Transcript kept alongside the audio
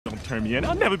turn me in.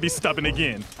 I'll never be stubborn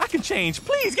again. I can change.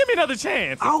 Please, give me another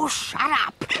chance. Oh, shut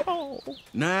up. Oh.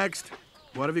 Next.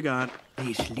 What have you got?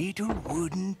 This little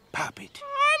wooden puppet.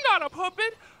 I'm not a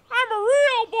puppet. I'm a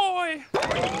real boy.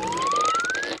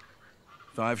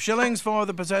 5 shillings for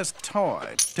the possessed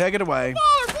toy. Take it away.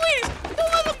 Father, please,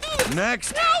 don't let them do this.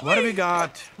 Next. Help What have me. you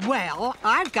got? Well,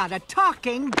 I've got a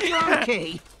talking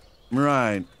donkey.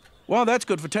 Right. Well, that's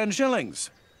good for 10 shillings.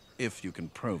 If you can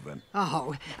prove it.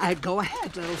 Oh, go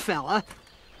ahead, little fella.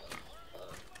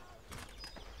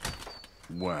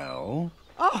 Well?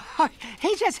 Oh,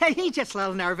 he's just a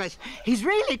little nervous. He's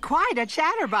really quite a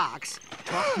chatterbox.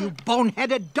 Talk, you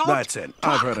boneheaded dolt. That's it.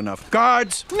 I've heard enough.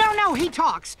 Guards! No, he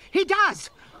talks. He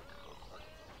does.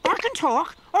 I can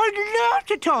talk. I'd love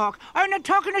to talk. I'm the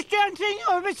talkingest damn thing you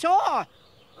ever saw.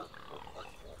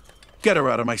 Get her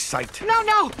out of my sight. No,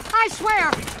 I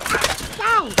swear.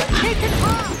 Oh, he can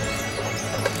talk.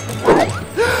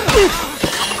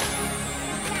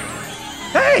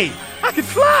 Hey, I can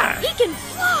fly. He can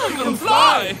fly! You can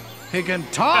fly. He can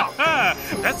talk.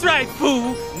 That's right,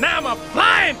 fool. Now I'm a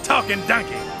flying talking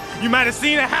donkey. You might have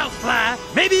seen a house fly,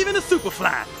 maybe even a super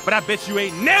fly, but I bet you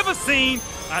ain't never seen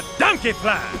a donkey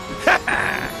fly.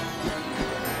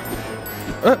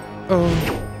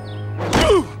 Uh-oh.